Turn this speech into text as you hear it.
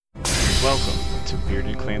Welcome to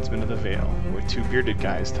Bearded Clansmen of the Vale, where two bearded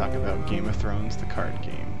guys talk about Game of Thrones, the card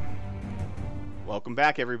game. Welcome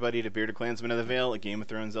back, everybody, to Bearded Clansmen of the Vale, a Game of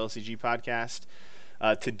Thrones LCG podcast.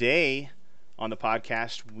 Today on the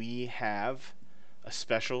podcast, we have a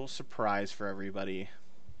special surprise for everybody.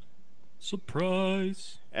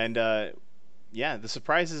 Surprise! And, the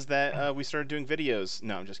surprise is that we started doing videos.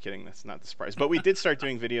 No, I'm just kidding. That's not the surprise. But we did start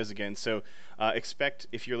doing videos again, so expect,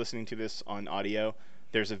 if you're listening to this on audio,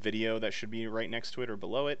 there's a video that should be right next to it or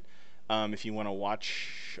below it. If you want to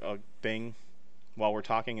watch a thing while we're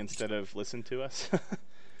talking instead of listen to us.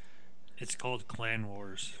 It's called Clan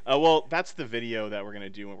Wars. Well, that's the video that we're going to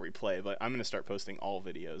do when we play, but I'm going to start posting all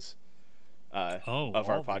videos of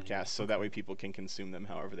our podcast, so that way people can consume them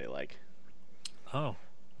however they like. Oh,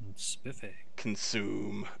 spiffy.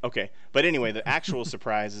 Consume. Okay, but anyway, the actual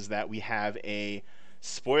surprise is that we have a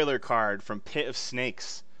spoiler card from Pit of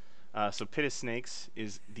Snakes. So Pit of Snakes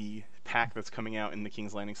is the pack that's coming out in the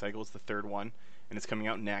King's Landing cycle. It's the third one, and it's coming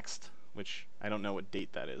out next, which I don't know what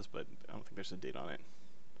date that is, but I don't think there's a date on it.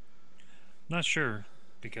 Not sure,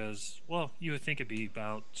 because, well, you would think it'd be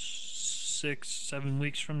about 6-7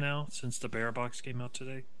 weeks from now, since the Bear Box came out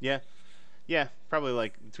today. Yeah, probably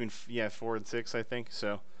like between 4 and 6, I think.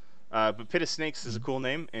 So, but Pit of Snakes is a cool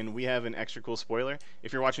name, and we have an extra cool spoiler.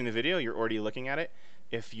 If you're watching the video, you're already looking at it.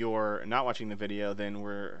 If you're not watching the video, then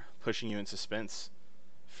we're pushing you in suspense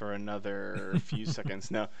for another few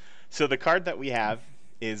seconds. No, so the card that we have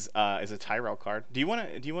is a Tyrell card. Do you wanna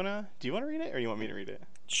read it, or you want me to read it?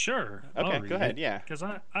 Sure. Okay, go ahead. Yeah, because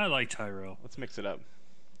I like Tyrell. Let's mix it up.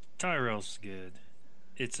 Tyrell's good.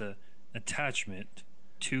 It's a attachment,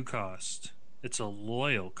 2 cost. It's a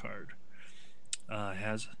loyal card.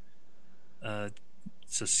 It's a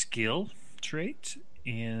skill trait.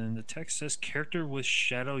 And the text says, character with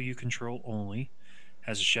shadow you control only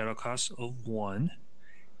has a shadow cost of 1.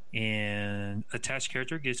 And attached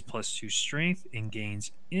character gets +2 strength and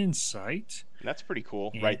gains insight. That's pretty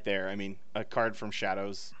cool right there. I mean, a card from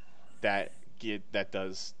Shadows that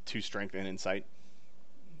does 2 strength and insight.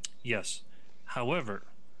 Yes. However,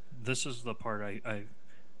 this is the part I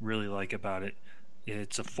really like about it.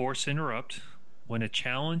 It's a force interrupt. When a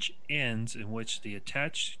challenge ends in which the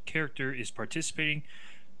attached character is participating,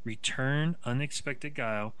 return unexpected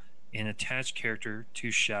guile and attached character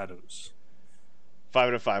to Shadows. 5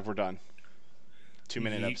 out of 5, we're done.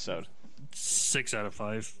 2-minute episode. 6 out of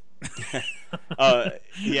 5.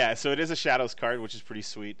 Yeah, so it is a Shadows card, which is pretty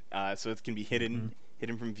sweet. So it can be hidden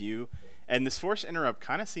from view. And this force interrupt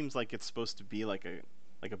kind of seems like it's supposed to be like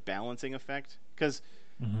a balancing effect, because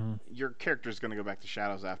your character is going to go back to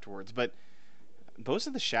Shadows afterwards. But most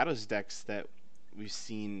of the Shadows decks that we've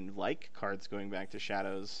seen like cards going back to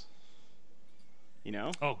Shadows, you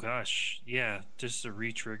know? Oh gosh, yeah, just to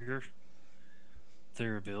re-trigger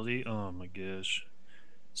their ability. Oh my gosh.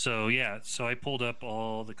 So yeah, so I pulled up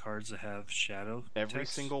all the cards that have Shadow. Every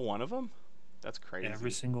single one of them? That's crazy.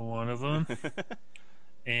 Every single one of them.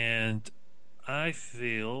 And I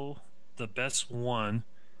feel the best one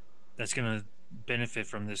that's going to benefit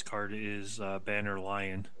from this card is Banner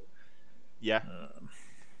Lion. Yeah.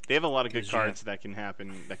 They have a lot of good cards that can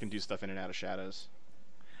do stuff in and out of Shadows.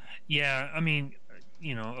 Yeah, I mean,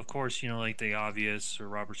 of course, like the obvious, or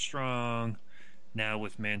Robert Strong, now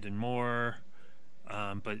with Mandon Moore,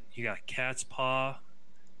 but you got Cat's Paw,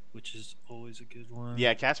 which is always a good one.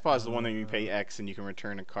 Yeah, Cat's Paw is the one that you pay X and you can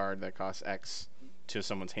return a card that costs X to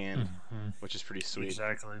someone's hand, which is pretty sweet.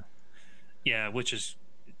 Exactly. Yeah, which is,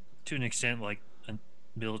 to an extent, like a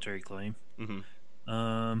military claim.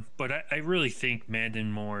 But I really think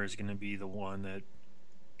Mandon Moore is going to be the one that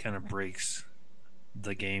kind of breaks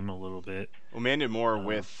the game a little bit. Well, Mandon Moore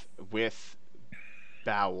with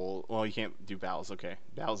Bowel. Well, you can't do Bowels. Okay,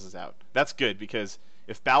 Bowels is out. That's good, because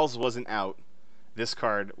if Bowels wasn't out, this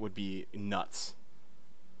card would be nuts.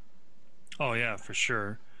 Oh yeah, for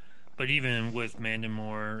sure. But even with Mandon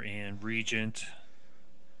Moore and Regent,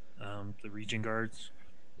 the Regent guards,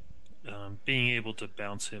 being able to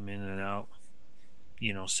bounce him in and out,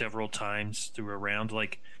 several times through a round,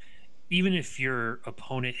 like even if your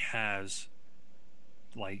opponent has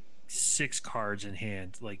like 6 cards in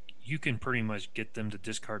hand, like you can pretty much get them to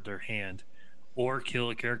discard their hand or kill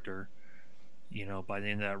a character, by the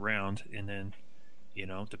end of that round. And then,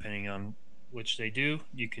 depending on which they do,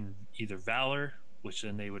 you can either Valor, which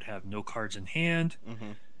then they would have no cards in hand,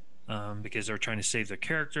 because they're trying to save their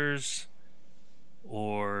characters,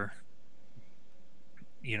 or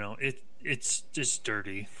it's just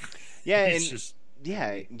dirty. Yeah, it's and just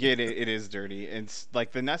it is dirty. It's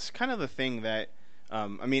like that's kind of the thing that I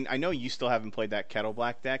mean, I know you still haven't played that Kettle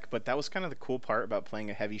Black deck, but that was kind of the cool part about playing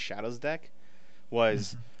a heavy Shadows deck,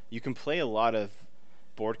 was you can play a lot of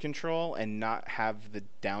board control and not have the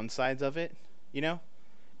downsides of it, you know?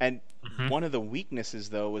 And Hmm. one of the weaknesses,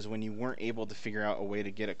 though, was when you weren't able to figure out a way to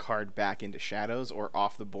get a card back into shadows or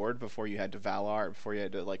off the board before you had to Valar, or before you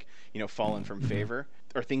had to, like, fallen from Hmm. favor,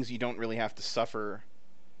 or things you don't really have to suffer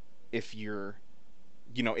if you're,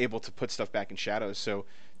 able to put stuff back in shadows. So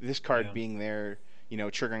this card Yeah. being there,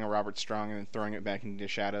 triggering a Robert Strong and then throwing it back into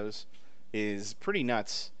shadows is pretty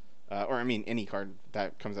nuts. Or, I mean, any card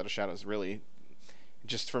that comes out of shadows, really,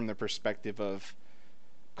 just from the perspective of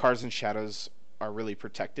cards in shadows are really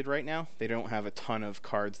protected right now. They don't have a ton of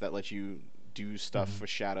cards that let you do stuff Hmm. with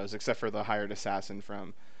shadows, except for the Hired Assassin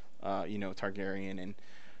from, Targaryen, and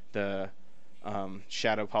the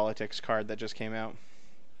Shadow Politics card that just came out.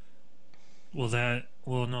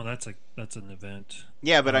 Well, no, that's an event.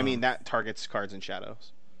 Yeah, but I mean Um, that targets cards in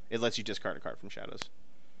shadows. It lets you discard a card from shadows,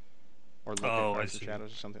 or look at oh, I cards from see.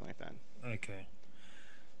 shadows, or something like that. Okay.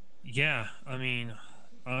 Yeah, I mean,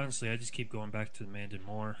 honestly, I just keep going back to Mandon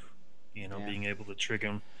Moore. Yeah. Being able to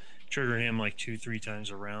trigger him like 2, 3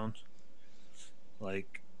 times around.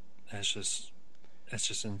 Like, that's just that's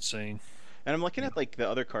just insane. And I'm looking Yeah. at like the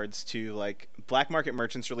other cards too. Like Black Market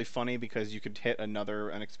Merchant's really funny because you could hit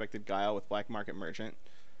another unexpected guile with Black Market Merchant,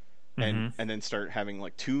 and Hmm. and then start having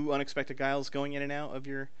like two unexpected guiles going in and out of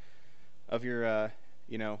your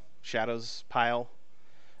shadows pile.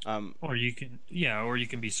 Um, Or you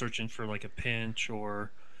can be searching for like a pinch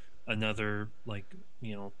or another like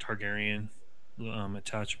Targaryen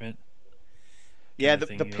attachment yeah, kind of the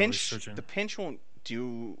thing. You're always pinch searching. the pinch won't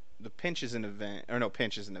do. The pinch is an event, or no,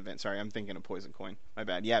 pinch is an event. Sorry, I'm thinking of Poison Coin. My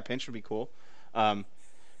bad. Yeah, pinch would be cool. Um,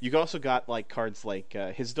 you also got like cards like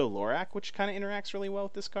Hizdo Lorak, which kind of interacts really well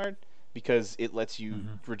with this card because it lets you Hmm.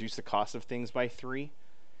 reduce the cost of things by 3,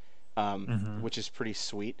 Hmm. which is pretty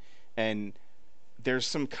sweet. And there's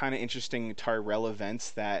some kind of interesting Tyrell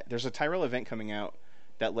events that there's a Tyrell event coming out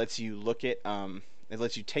that lets you look at it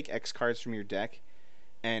lets you take X cards from your deck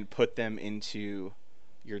and put them into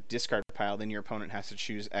your discard pile. Then your opponent has to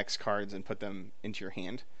choose X cards and put them into your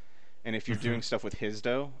hand. And if you're Hmm. doing stuff with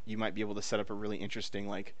Hizdo, you might be able to set up a really interesting,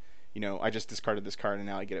 like, I just discarded this card and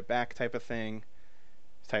now I get it back type of thing.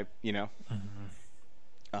 Type. Hmm.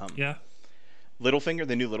 Um, Yeah. Littlefinger,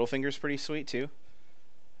 the new Littlefinger is pretty sweet too.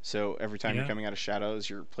 So every time you're Yeah. coming out of shadows,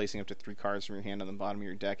 you're placing up to 3 cards from your hand on the bottom of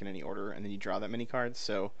your deck in any order, and then you draw that many cards.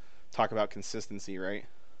 So talk about consistency, right?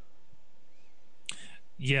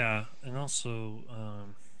 Yeah. And also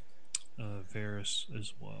Varys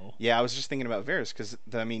as well. Yeah, I was just thinking about Varys because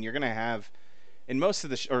I mean you're gonna have in most of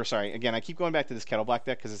the or sorry again I keep going back to this Kettle Black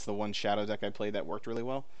deck because it's the one shadow deck I played that worked really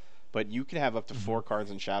well, but you could have up to Hmm. 4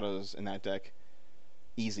 cards in shadows in that deck,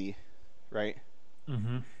 easy, right?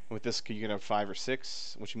 Hmm. With this you could have 5 or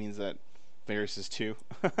 6, which means that Varys is 2,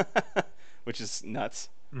 which is nuts.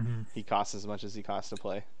 Hmm. He costs as much as he costs to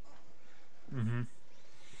play. Hmm.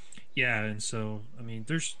 Yeah. And so I mean,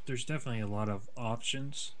 there's definitely a lot of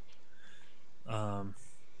options. Um,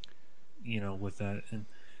 with that, and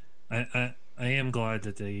I am glad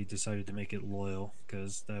that they decided to make it loyal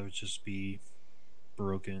because that would just be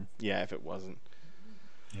broken. Yeah, if it wasn't.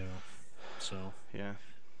 You know. So Yeah.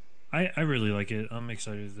 I really like it. I'm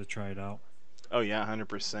excited to try it out. Oh yeah,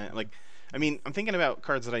 100%. Like, I mean, I'm thinking about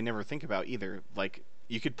cards that I never think about either. Like,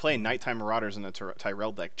 you could play Mhm. Nighttime Marauders in a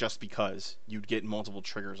Tyrell deck just because you'd get multiple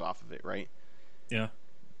triggers off of it, right? Yeah,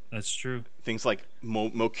 that's true. Things like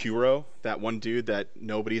Mokuro, that one dude that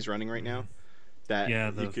nobody's running right Hmm. now, that Yeah,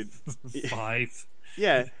 you the could, five.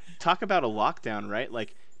 yeah, talk about a lockdown, right?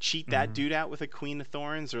 Like, cheat that Hmm. dude out with a Queen of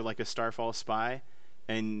Thorns or like a Starfall Spy,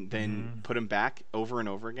 and then Hmm. put him back over and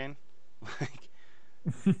over again. Like,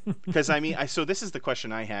 because I mean, so this is the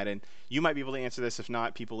question I had, and you might be able to answer this. If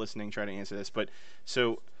not, people listening try to answer this. But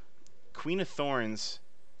so Queen of Thorns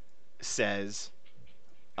says,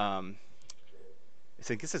 um,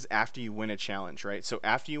 I guess it's after you win a challenge, right? So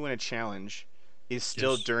after you win a challenge is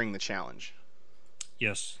still Yes. during the challenge,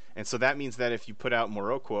 Yes. and so that means that if you put out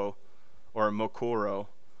Morocco or Mokoro,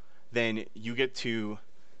 then you get to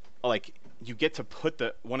put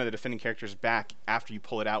the one of the defending characters back after you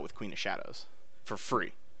pull it out with Queen of Shadows for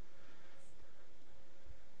free.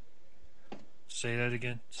 Say that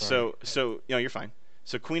again. Sorry. So you're fine.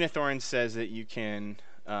 So Queen of Thorns says that you can,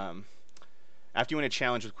 after you win a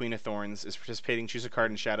challenge with Queen of Thorns, is participating, choose a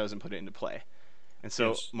card in Shadows and put it into play. And so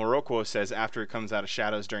Yes. Morocco says after it comes out of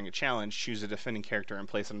Shadows during a challenge, choose a defending character and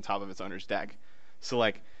place it on top of its owner's deck. So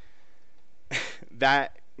like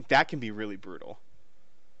that that can be really brutal.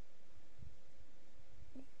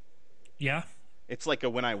 Yeah. It's like a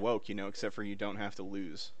When I Woke, except for you don't have to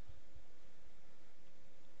lose.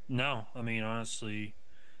 No. I mean, honestly,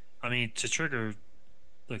 I mean to trigger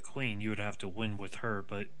the queen, you would have to win with her.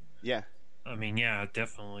 But Yeah. I mean, yeah,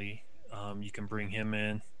 definitely. You can bring him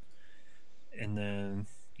in, and then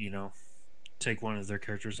you know take one of their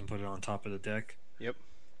characters and put it on top of the deck, Yep.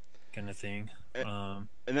 kind of thing. A- Um,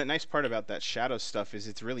 And the nice part about that shadow stuff is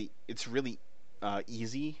it's really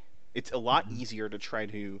easy. It's a lot mhm, easier to try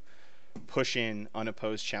to push in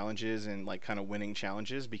unopposed challenges and like kind of winning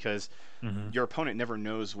challenges because mhm. your opponent never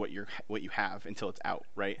knows what you have until it's out,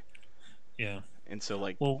 right? Yeah. And so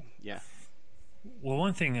like Well, yeah.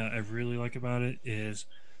 one thing I really like about it is,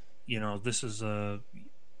 this is a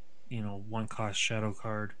one cost shadow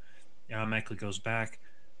card. It automatically goes back.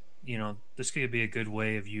 This could be a good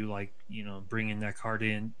way of you like bringing that card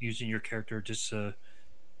in, using your character just to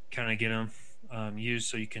kind of get them used,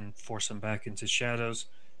 so you can force them back into shadows,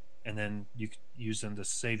 and then you could use them to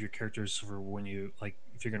save your characters for when you like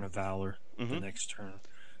if you're gonna valor the Mhm. next turn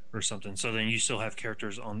or something. So then you still have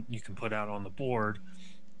characters on you can put out on the board,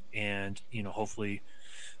 and hopefully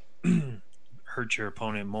hurt your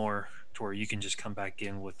opponent more to where you can just come back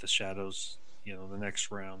in with the shadows, the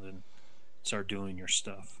next round and start doing your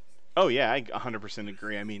stuff. Oh yeah, I 100%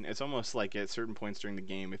 agree. I mean, it's almost like at certain points during the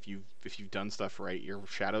game, if you've done stuff right, your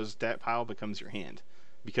shadows debt pile becomes your hand,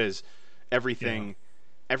 because Yeah. everything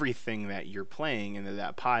everything that you're playing into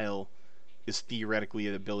that pile is theoretically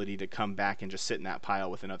the ability to come back and just sit in that pile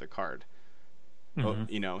with another card. Oh,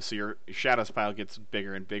 Hmm. so your shadows pile gets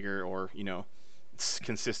bigger and bigger, or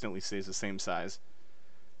consistently stays the same size.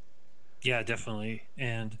 Yeah, definitely.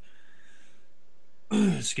 And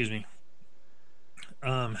excuse me.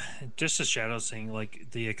 Um, just the shadows thing, like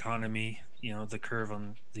the economy, the curve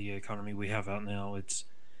on the economy we have out now,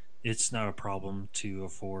 it's not a problem to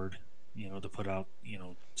afford, to put out,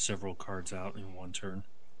 several cards out in one turn.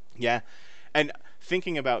 Yeah, and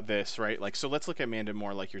thinking about this, right? Like, so let's look at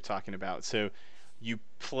Mandamore, like you're talking about. So you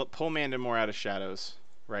pull Mandamore out of shadows,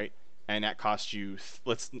 right? And that costs you.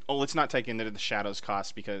 Let's not take into the shadows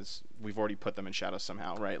cost because we've already put them in shadows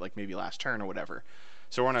somehow, right? Like maybe last turn or whatever.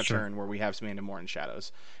 So we're on a Sure. turn where we have Mandamore in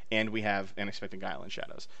shadows, and we have Unexpected Guile in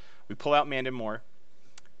shadows. We pull out Mandamore,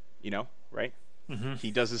 right? Hmm.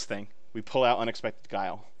 He does his thing. We pull out Unexpected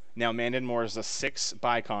Guile. Now Mandamore is a 6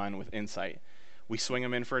 Bicon with Insight. We swing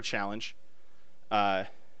him in for a challenge. Uh,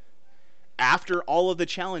 After all of the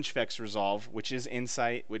challenge effects resolve, which is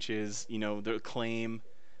Insight, which is the claim,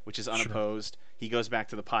 which is Sure. unopposed, he goes back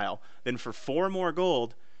to the pile. Then for 4 more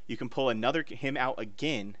gold, you can pull another him out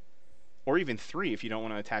again, or even 3 if you don't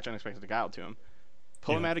want to attach Unexpected Guile to him.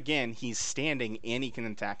 Pull him Yeah. out again. He's standing and he can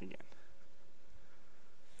attack again.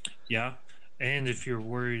 Yeah. And if you're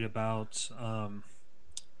worried about,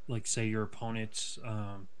 like, say your opponent's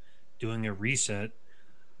doing a reset,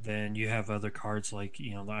 then you have other cards like,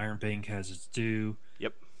 the Iron Bank has its due,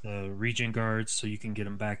 Yep. the Region Guards, so you can get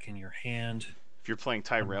them back in your hand. If you're playing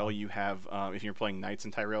Tyrell, Um, you have. If you're playing Knights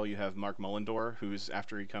in Tyrell, you have Mark Mullendor, who's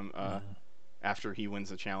mhm. after he wins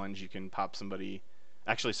the challenge, you can pop somebody.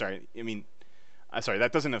 Actually, sorry. I mean, sorry.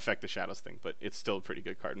 That doesn't affect the shadows thing, but it's still a pretty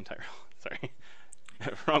good card in Tyrell. Sorry,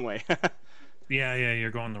 wrong way. Yeah, yeah,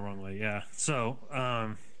 you're going the wrong way. Yeah. So,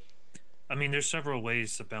 I mean, there's several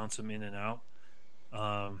ways to bounce them in and out.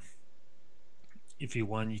 Um, if you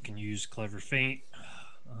want, you can use Clever Feint,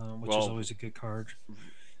 which is Well, always a good card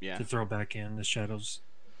yeah, to throw back in the shadows.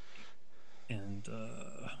 And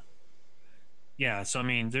yeah, so I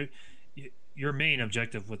mean, your main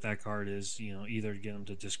objective with that card is either get them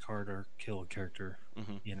to discard or kill a character.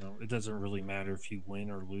 hmm It doesn't really matter if you win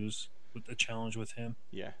or lose with the challenge with him,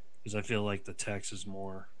 yeah. because I feel like the text is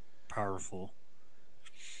more powerful.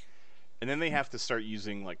 And then they have to start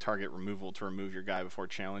using like target removal to remove your guy before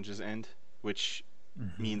challenges end, which Hmm.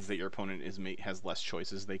 means that your opponent has less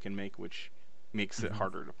choices they can make, which makes it Hmm.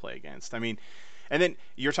 harder to play against. I mean, and then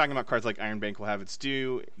you're talking about cards like Iron Bank will have its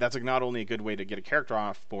due. That's like not only a good way to get a character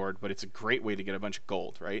off board, but it's a great way to get a bunch of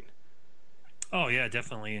gold, right? Oh yeah,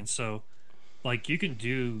 definitely. And so, like, you can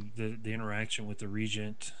do the interaction with the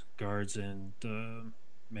Regent guards and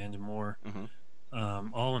Mandamore, hmm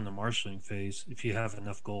all in the marshaling phase if you have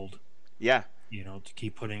enough gold. Yeah, To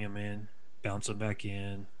keep putting them in, bounce them back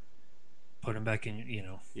in, put them back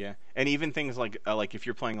in. yeah, and even things like if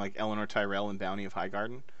you're playing like Eleanor Tyrell and Bounty of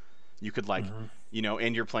Highgarden, you could like, Hmm.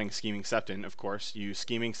 and you're playing Scheming Septon, of course. You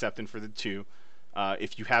Scheming Septon for the 2.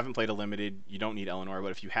 If you haven't played a limited, you don't need Eleanor,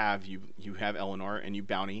 but if you have, you have Eleanor and you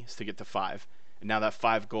bounties to get to 5. And now that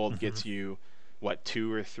 5 gold Hmm. gets you what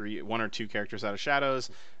 2 or 3, 1 or 2 characters out of shadows.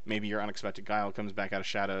 Maybe your Unexpected Guile comes back out of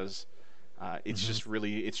shadows. Hmm. It's just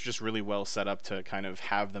really well set up to kind of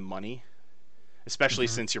have the money, especially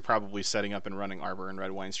Hmm. since you're probably setting up and running Arbor and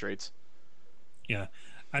Red Wine Straits. Yeah,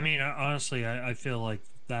 I mean, honestly, I feel like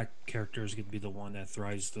that character is going to be the one that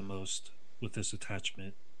thrives the most with this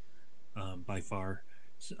attachment, by far.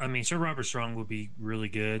 I mean, Sir Robert Strong would be really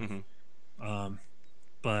good, Hmm.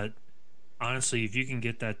 but honestly, if you can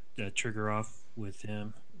get that trigger off with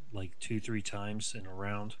him like 2-3 times in a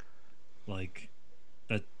round, like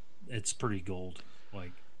that, it's pretty gold.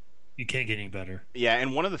 Like you can't get any better. Yeah,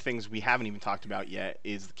 and one of the things we haven't even talked about yet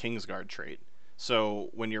is the Kingsguard trait. So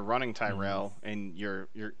when you're running Mm-hmm. Tyrell and you're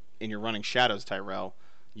running Shadows Tyrell,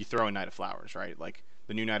 you throw a Knight of Flowers, right? Like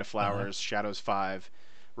the new Knight of Uh-huh. Flowers, Shadows 5,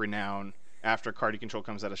 Renown. After card you control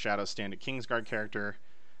comes out of Shadows, stand a Kingsguard character.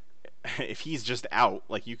 If he's just out,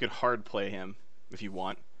 like you could hard play him if you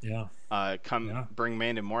want. Yeah. Come Yeah. bring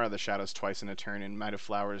Mandon more out of the Shadows twice in a turn, and Knight of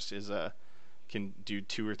Flowers is a can do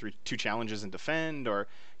two challenges and defend, or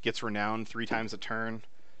gets renowned 3 times a turn.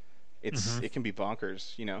 Mm-hmm. It can be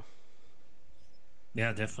bonkers, you know.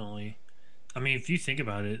 Yeah, definitely. I mean, if you think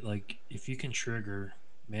about it, like if you can trigger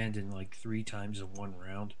Mandan like 3 times in one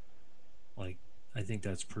round, like I think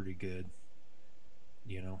that's pretty good.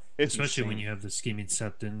 It's Especially when insane. you have the scheming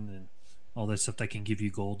septon and all that stuff that can give you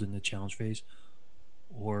gold in the challenge phase,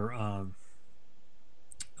 or uh,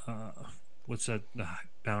 what's that? The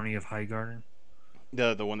bounty of High Garden.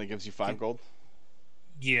 The one that gives you 5 gold.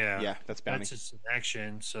 Yeah, Yeah, that's bounty. that's just an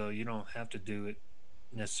action, so you don't have to do it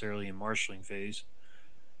necessarily in marshaling phase.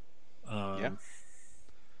 Yeah. Um,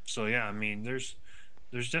 so yeah, I mean, there's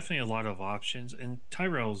definitely a lot of options, and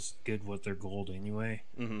Tyrell's good with their gold anyway.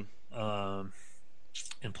 Mm-hmm. Um,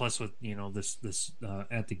 and plus with this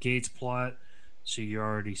at the gates plot, so you're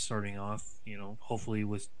already starting off, hopefully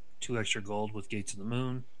with 2 extra gold with Gates of the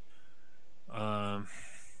Moon. Um,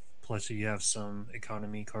 plus you have some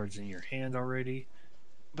economy cards in your hand already.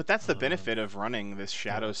 But that's the Um, benefit of running this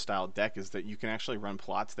yeah. shadow style deck is that you can actually run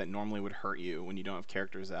plots that normally would hurt you when you don't have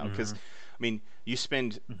characters out. Because, Mm-hmm, I mean, you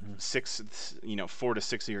spend mm-hmm, 4 to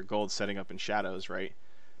 6 of your gold setting up in shadows, right?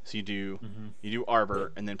 So mm-hmm. you do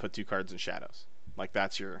arbor and then put 2 cards in shadows. Like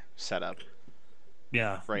that's your setup,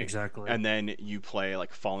 Yeah, right? exactly. And then you play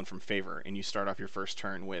like Fallen from Favor, and you start off your first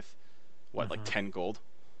turn with what, like Mm-hmm. 10 gold,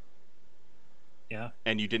 Yeah.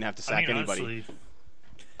 and you didn't have to I sack mean, anybody. honestly,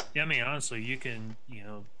 yeah, I mean, honestly, you can,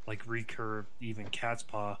 like recurve even Cat's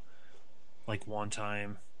Paw like one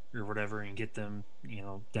time or whatever and get them,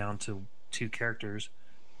 down to 2 characters.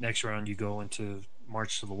 Next round, you go into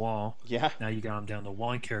March to the Wall. Yeah, Now you got them down to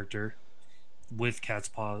 1 character with Cat's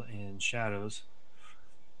Paw and Shadows.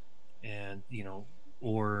 And,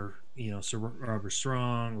 or, Sir Robert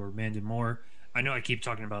Strong or Mandan Moore. I know I keep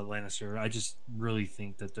talking about Lannister. I just really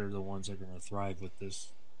think that they're the ones that are going to thrive with this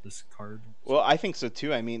card. well, I think so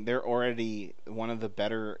too. I mean, they're already one of the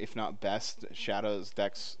better, if not best, Shadows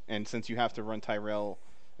decks. And since you have to run Tyrell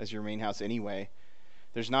as your main house anyway,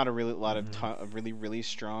 there's not a really lot Mm-hmm. of really really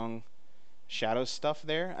strong Shadows stuff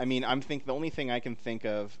there. I mean, the only thing I can think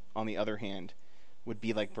of on the other hand would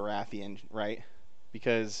be like Baratheon, right?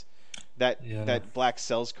 Because Yeah, that Black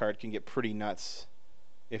Cells card can get pretty nuts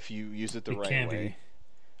if you use it the it right can be. way.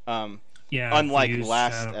 Um, Yeah, if you Unlike use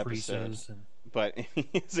last Shadow episode, Priestess and but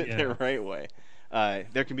use it the yeah, right way.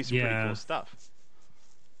 There can be some pretty cool yeah. stuff.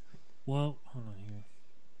 Well, hold on here.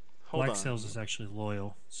 Hold Black on. Sails is actually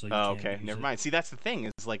loyal, so you Oh, can't okay. use Never it. mind. See, that's the thing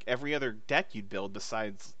is like every other deck you'd build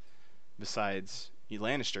besides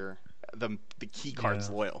Lannister, the key card's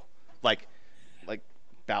Yeah, loyal. Like like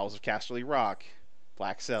Bowels of Casterly Rock,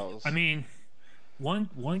 Black I Cells. mean, one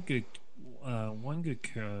good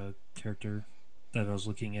character that I was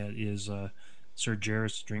looking at is Sir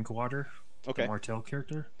Jarrus Drinkwater, the Okay. Martell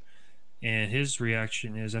character. And his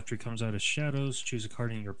reaction is after he comes out of shadows, choose a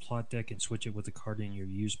card in your plot deck and switch it with a card in your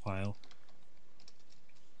use pile.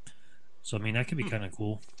 So I mean that could be Hmm. kind of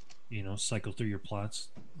cool, cycle through your plots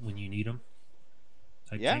when you need them,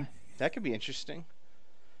 type Yeah, thing. that could be interesting.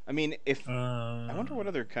 I mean, if I wonder what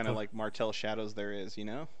other kind of Go. like Martell Shadows there is, you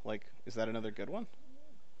know? Like, is that another good one?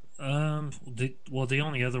 The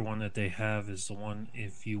only other one that they have is the one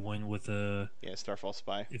if you win with a Yeah, Starfall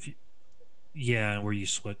Spy. if you yeah where you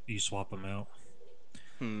swap them out.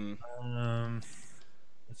 Hmm. Um,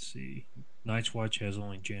 let's see. Night's Watch has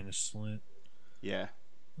only Janice Slint. Yeah.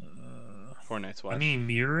 Uh, Poor Night's I Watch. mean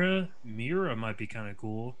Mira might be kind of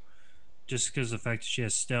cool, just because of the fact that she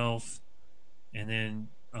has stealth, and then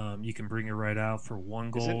you can bring her right out for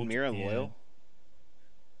one Isn't gold, Mira and loyal?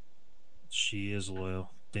 she is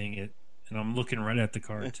loyal. Dang it! And I'm looking right at the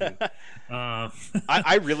card too. Um,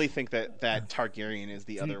 I really think that Targaryen is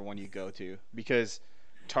the see, other one you go to because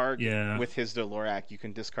Targ yeah. with his Dolorak you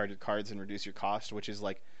can discard your cards and reduce your cost, which is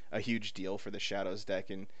like a huge deal for the Shadows deck,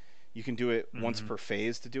 and you can do it once Mhm. per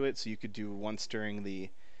phase to do it. So you could do once during the,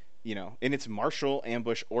 and it's Marshal,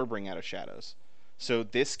 Ambush, or Bring Out of Shadows. So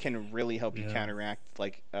this can really help you Yeah. counteract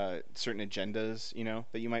like certain agendas,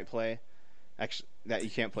 that you might play. Actually, that you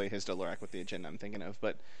can't play his Lorac with the agenda I'm thinking of,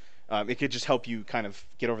 but it could just help you kind of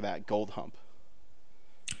get over that gold hump.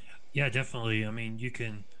 Yeah, definitely. I mean, you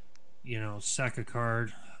can, sack a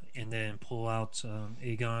card and then pull out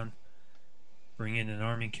Aegon, bring in an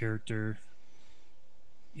army character,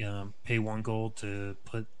 pay 1 gold to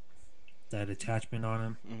put that attachment on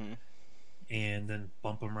him, Hmm. and then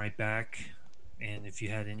bump him right back. And if you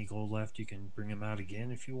had any gold left, you can bring him out again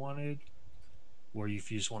if you wanted, or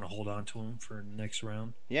if you just want to hold on to him for the next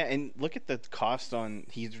round. Yeah, and look at the cost on.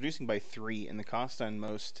 He's reducing by 3, and the cost on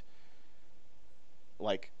most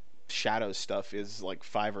like shadow stuff is like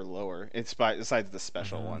 5 or lower. It's besides the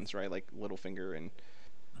special Mm-hmm. ones, right? Like Littlefinger and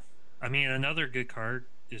I mean, another good card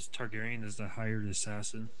is Targaryen is the hired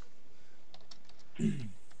assassin.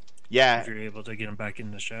 yeah, If you're able to get him back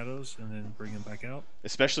in the shadows and then bring him back out.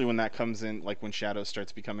 especially when that comes in, like when Shadow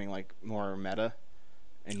starts becoming like more meta,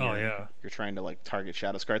 and Oh you're yeah, you're trying to like target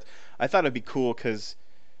Shadows cards. I thought it'd be cool because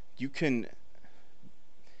you can.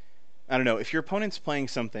 I don't know if your opponent's playing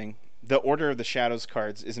something. The order of the Shadows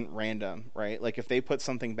cards isn't random, right? Like if they put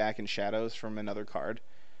something back in Shadows from another card,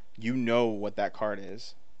 you know what that card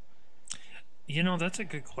is. that's a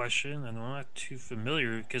good question, and I'm not too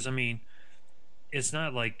familiar because I mean, it's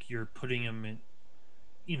not like you're putting him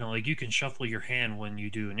in. Like you can shuffle your hand when you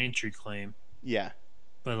do an entry claim, Yeah,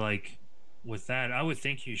 but like with that, I would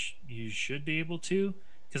think you should be able to,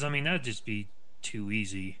 because I mean that'd just be too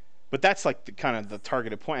easy. but that's like the kind of the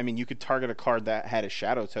targeted point. I mean, you could target a card that had a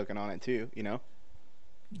Shadow token on it too.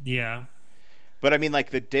 Yeah. But I mean, like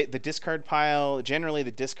the discard pile, generally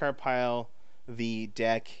the discard pile, the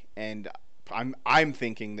deck, and I'm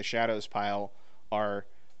thinking the shadows pile are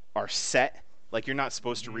are set. Like you're not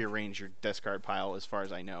supposed to Mm-hmm. rearrange your discard pile, as far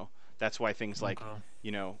as I know. That's why things like Okay.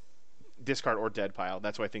 you know discard or dead pile.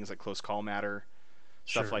 That's why things like close call matter,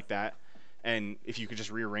 stuff Sure. like that. And if you could just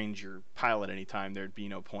rearrange your pile at any time, there'd be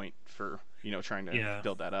no point for trying to Yeah.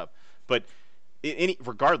 build that up. But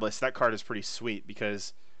regardless, that card is pretty sweet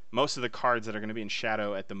because most of the cards that are going to be in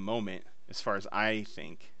shadow at the moment, as far as I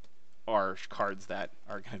think, are cards that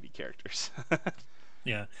are going to be characters.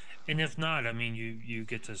 Yeah. And if not, I mean, you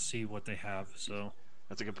get to see what they have. So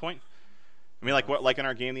That's a good point. I mean, like yeah. what, like in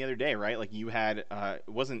our game the other day, right? Like you had, it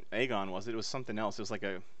wasn't Aegon, was it? It was something else. It was like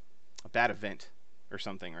a bad event or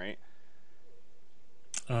something, right?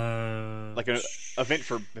 Uh. Like a event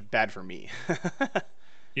for bad for me.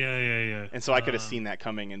 Yeah. Yeah. And so Yeah. I could have seen that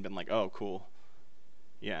coming and been like, oh, cool,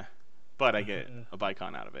 yeah. But I get Uh, a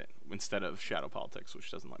Bicon out of it instead of Shadow Politics,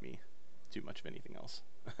 which doesn't let me do much of anything else.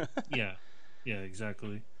 yeah. Yeah.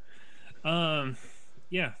 Exactly. Um.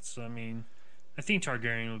 Yeah. So I mean, I think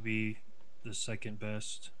Targaryen would be the second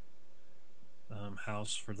best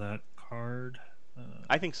house for that card.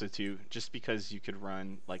 I think so too, just because you could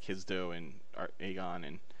run like Hizdo and Aegon,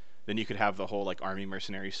 and then you could have the whole like army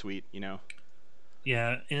mercenary suite.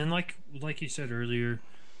 Yeah, and like you said earlier,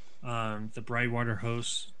 the Brightwater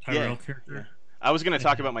host Yeah, Tyrell yeah. character. I was gonna And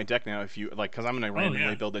talk about my deck now if you like, because I'm gonna oh randomly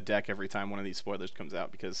yeah, build a deck every time one of these spoilers comes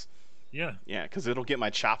out because yeah, yeah, because it'll get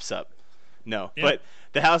my chops up. No, yeah. but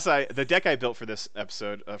the deck I built for this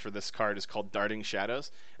episode for this card is called Darting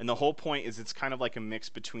Shadows, and the whole point is it's kind of like a mix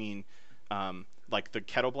between like the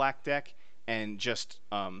Kettle Black deck and just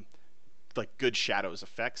like good shadows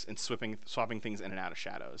effects and swapping things in and out of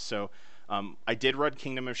shadows. So I did run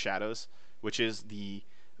Kingdom of Shadows, which is the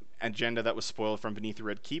agenda that was spoiled from Beneath the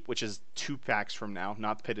Red Keep, which is 2 packs from now,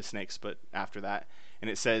 not Pit of Snakes, but after that. And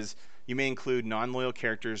it says you may include non-loyal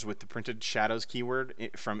characters with the printed Shadows keyword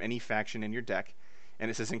from any faction in your deck. And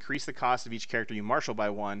it says increase the cost of each character you marshal by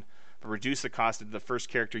 1, but reduce the cost of the first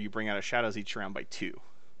character you bring out of Shadows each round by 2.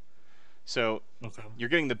 So Okay. you're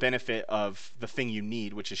getting the benefit of the thing you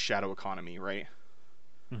need, which is Shadow Economy, right?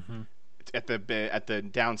 Mm-hmm. At the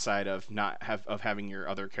downside of not have of having your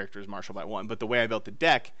other characters marshal by 1. But the way I built the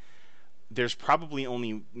deck, there's probably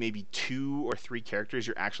only maybe 2 or 3 characters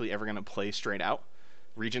you're actually ever going to play straight out.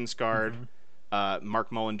 Regent's Guard, Mm-hmm.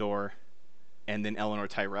 Mark Mullendor, and then Eleanor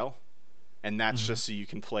Tyrell. And that's Mm-hmm. just so you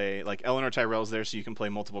can play, like, Eleanor Tyrell's there so you can play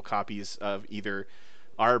multiple copies of either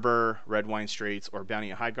Arbor, Red Wine Straits, or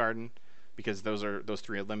Bounty of Highgarden, because those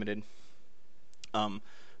 3 are limited.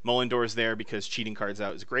 Mullendor's there because cheating cards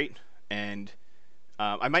out is great, and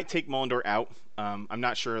I might take Mullendor out. I'm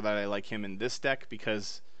not sure that I like him in this deck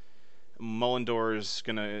because Mullendor's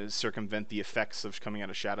gonna circumvent the effects of coming out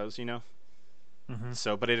of shadows. Mm-hmm.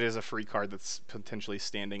 So, but it is a free card that's potentially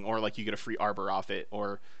standing, or like you get a free Arbor off it,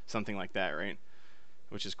 or something like that, right?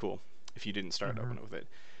 Which is cool if you didn't start Mm-hmm. open with it.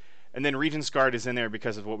 And then Regent's Guard is in there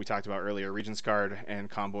because of what we talked about earlier. Regent's Guard and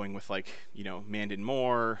comboing with like, Mandan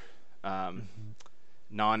Moore, um, Hmm.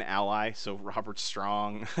 non-ally, so Robert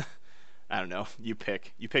Strong. I don't know. You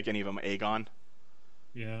pick. You pick any of them. Aegon.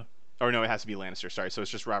 Yeah. Or no, it has to be Lannister. Sorry. So it's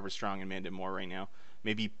just Robert Strong and Mandan Moore right now.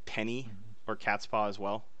 Maybe Penny Hmm. or Catspaw as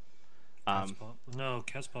well. Um, Catspaw. No,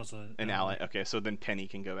 Catspaw's a an ally. ally. Okay, so then Penny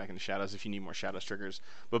can go back into Shadows if you need more Shadows triggers.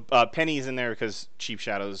 But Penny's in there because cheap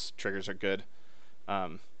Shadows triggers are good.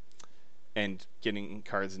 Um, and getting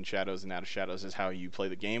cards in Shadows and out of Shadows is how you play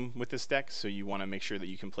the game with this deck. So you want to make sure that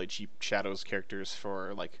you can play cheap Shadows characters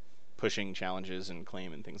for like pushing challenges and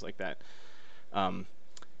claim and things like that. Um,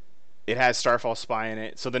 it has Starfall Spy in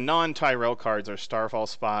it. So the non-Tyrell cards are Starfall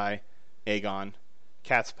Spy, Aegon,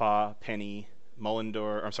 Catspaw, Penny,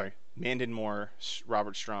 Mullendor. I'm sorry, Mandan Moore,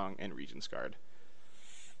 Robert Strong, and Regent's Guard.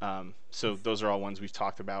 So those are all ones we've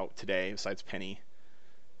talked about today. Besides Penny,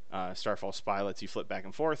 Starfall Spy lets you flip back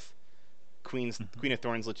and forth. Queen of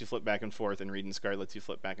Thorns lets you flip back and forth, and Regent's Guard lets you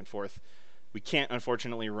flip back and forth. We can't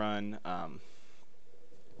unfortunately run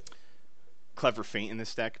Clever Feint in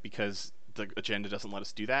this deck because the agenda doesn't let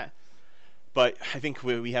us do that. But I think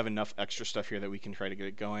we have enough extra stuff here that we can try to get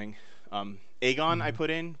it going. Aegon I put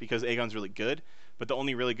in because Aegon's really good, but the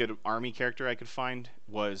only really good army character I could find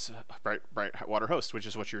was Brightwater Host, which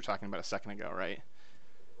is what you were talking about a second ago, right?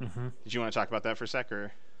 Hmm. Did you want to talk about that for a sec,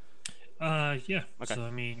 or? Yeah. Okay. So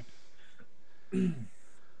I mean,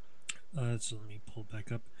 so let me pull it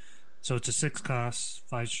back up. So it's a 6 cost,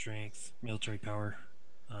 5 strength, military power,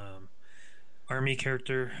 um, army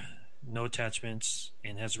character, no attachments,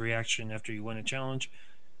 and has a reaction after you win a challenge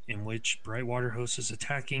in which Brightwater Host is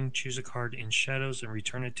attacking. Choose a card in Shadows and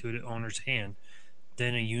return it to the owner's hand.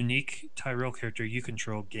 Then a unique Tyrell character you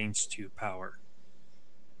control gains 2 power.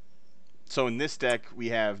 So in this deck, we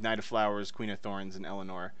have Knight of Flowers, Queen of Thorns, and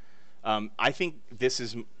Eleanor. I think this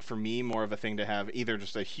is, for me, more of a thing to have either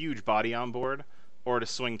just a huge body on board or to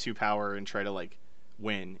swing 2 power and try to, like,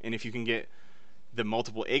 win. And if you can get the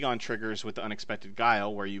multiple Aegon triggers with the Unexpected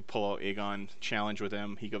Guile, where you pull out Aegon, challenge with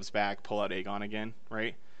him, he goes back, pull out Aegon again,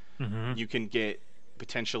 right? Mm-hmm. You can get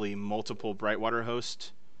potentially multiple Brightwater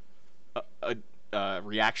Host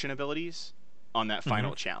reaction abilities on that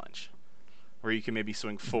final challenge, where you can maybe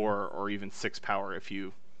swing 4 or even 6 power if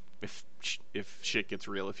shit gets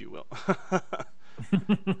real, if you will.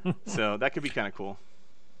 So that could be kind of cool.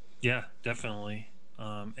 Yeah, definitely.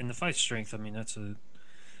 And the 5 strength, I mean, it's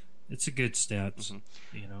a good stat.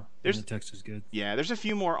 You know, and the text is good. Yeah, there's a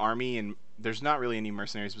few more army, and there's not really any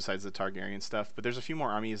mercenaries besides the Targaryen stuff, but there's a few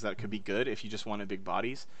more armies that could be good if you just wanted big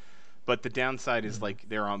bodies. But the downside is like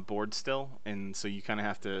they're on board still, and so you kind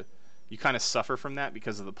of suffer from that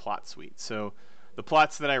because of the plot suite. So the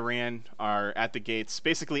plots that I ran are at the gates,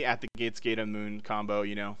 basically at the gates, Gate of Moon combo,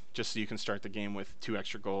 just so you can start the game with 2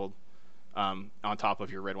 extra gold on top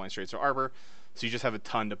of your Red Wine Straits or Arbor. So you just have a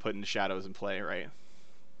ton to put into Shadows and play, right?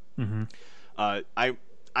 Mm-hmm.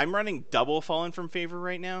 I'm running double Fallen from Favor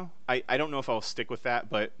right now. I don't know if I'll stick with that,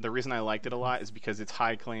 but the reason I liked it a lot is because it's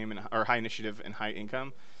high claim or high initiative and high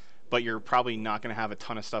income, but you're probably not going to have a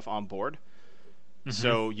ton of stuff on board,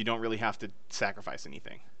 so you don't really have to sacrifice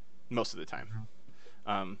anything most of the time.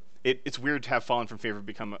 It's weird to have Fallen from Favor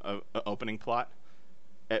become a opening plot,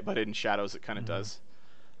 but in Shadows it kind of does.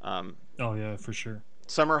 Oh yeah, for sure.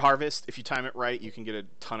 Summer Harvest, if you time it right, you can get a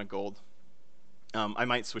ton of gold. I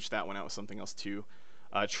might switch that one out with something else too.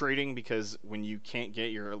 Trading, because when you can't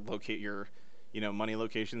get your money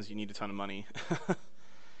locations, you need a ton of money.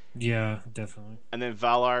 Yeah, definitely. And then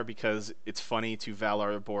Valar, because it's funny to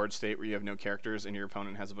Valar a board state where you have no characters and your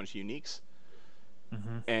opponent has a bunch of uniques.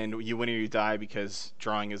 And you win or you die because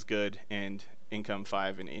drawing is good and income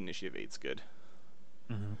 5 and initiative 8 is good.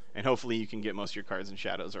 And hopefully you can get most of your cards in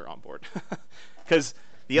Shadows or on board. Because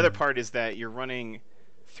the other part is that you're running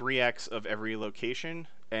 3x of every location,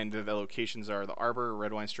 and the locations are the Arbor,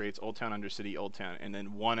 Red Wine Straits, Old Town, Undercity, Old Town, and then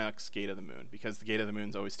 1x Gate of the Moon, because the Gate of the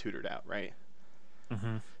Moon's always tutored out, right?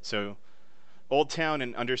 So Old Town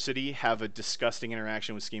and Undercity have a disgusting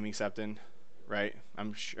interaction with Scheming Septon, right?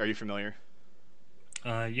 Are you familiar?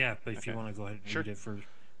 Yeah, but if you want to go ahead and read it for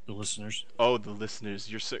the listeners. Oh, the listeners,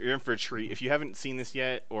 you're in for a treat. If you haven't seen this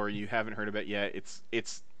yet or you haven't heard about it yet,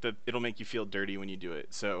 it'll make you feel dirty when you do it.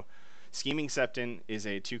 So Scheming Septon is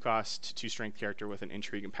a 2-cost, 2-strength character with an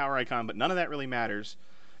intrigue and power icon, but none of that really matters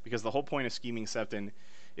because the whole point of Scheming Septon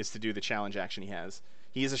is to do the challenge action he has.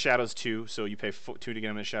 He is a Shadows 2, so you pay 2 to get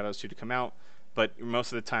him in Shadows 2 to come out, but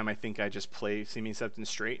most of the time I think I just play Scheming Septon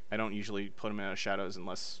straight. I don't usually put him out of Shadows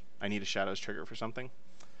unless I need a Shadows trigger for something.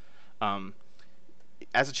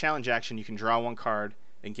 As a challenge action, you can draw 1 card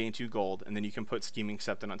and gain 2 gold, and then you can put Scheming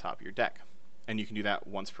Septon on top of your deck. and you can do that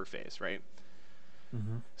once per phase, right?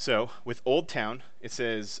 Mm-hmm. So with Old Town, it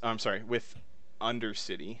says, with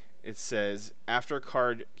Undercity, it says after a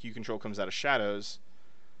card you control comes out of shadows,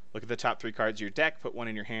 look at the top 3 cards of your deck, put one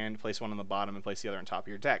in your hand, place one on the bottom, and place the other on top of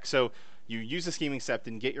your deck. So you use the Scheming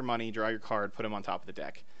Septon, get your money, draw your card, put them on top of the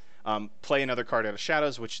deck. Play another card out of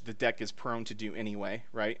shadows, which the deck is prone to do anyway,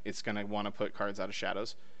 right? It's going to want to put cards out of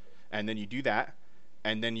shadows. And then you do that,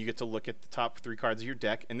 and then you get to look at the top 3 cards of your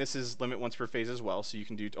deck. And this is limit once per phase as well, so you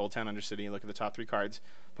can do Old Town, Undercity, and look at the top 3 cards.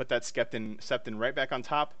 Put that Septon right back on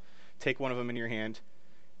top, take one of them in your hand,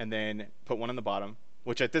 and then put one on the bottom,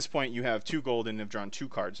 which at this point you have 2 gold and have drawn 2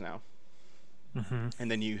 cards now. Mm-hmm.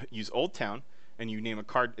 And then you use Old Town, and you name a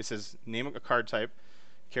card. It says name a card type,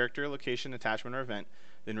 character, location, attachment, or event.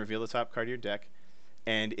 Then reveal the top card of your deck,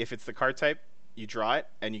 and if it's the card type, you draw it,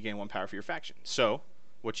 and you gain 1 power for your faction. So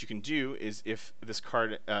what you can do is, if this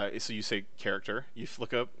card, so you say character, you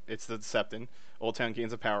look up, it's the Septon, Old Town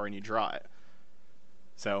gains a power, and you draw it.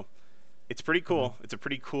 So it's pretty cool. Mm-hmm. It's a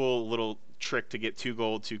pretty cool little trick to get 2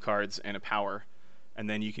 gold, 2 cards, and a power, and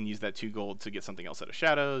then you can use that 2 gold to get something else out of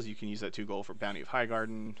shadows. You can use that 2 gold for Bounty of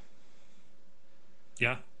Highgarden.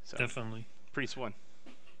 Yeah, So, definitely. pretty fun.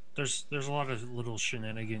 There's a lot of little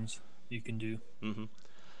shenanigans you can do. Mm-hmm.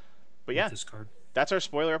 But with yeah, this card. that's our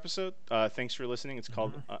spoiler episode. Thanks for listening. It's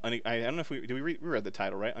called I don't know if we read the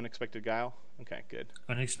title, right? Unexpected Guile. Okay, good.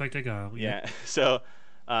 Unexpected Guile. Yeah. So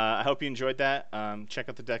I hope you enjoyed that. Check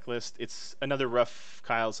out the deck list. It's another rough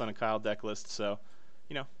Kyle, Son of Kyle deck list. So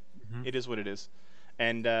it is what it is.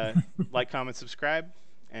 And like, comment, subscribe,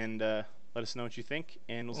 and let us know what you think.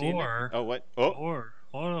 And we'll see you next. Oh, what? Oh. Or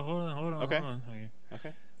hold on. Okay. Hold on.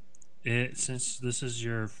 Okay. Since this is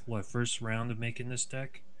your first round of making this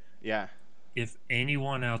deck, Yeah. if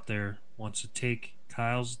anyone out there wants to take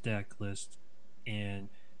Kyle's deck list and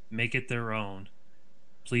make it their own,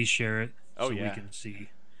 please share it Oh, so yeah. we can see,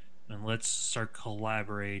 and let's start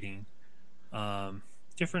collaborating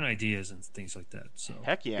different ideas and things like that. So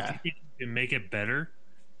Heck yeah. if you can make it better,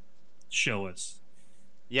 show us.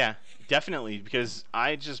 Yeah, definitely, because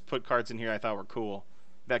I just put cards in here I thought were cool,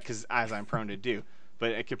 because as I'm prone to do,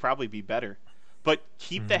 but it could probably be better. But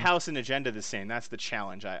keep the house and agenda the same. That's the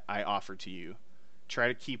challenge I offer to you. Try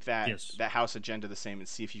to keep that house agenda the same and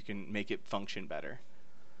see if you can make it function better.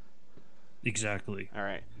 Exactly. All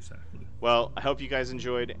right. Exactly. Well, I hope you guys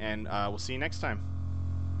enjoyed, and we'll see you next time.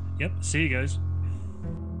 Yep. See you guys.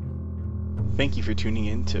 Thank you for tuning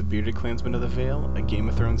in to Bearded Clansmen of the Vale, a Game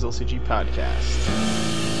of Thrones LCG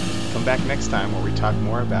podcast. Come back next time where we talk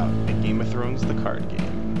more about Game of Thrones, the card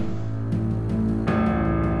game.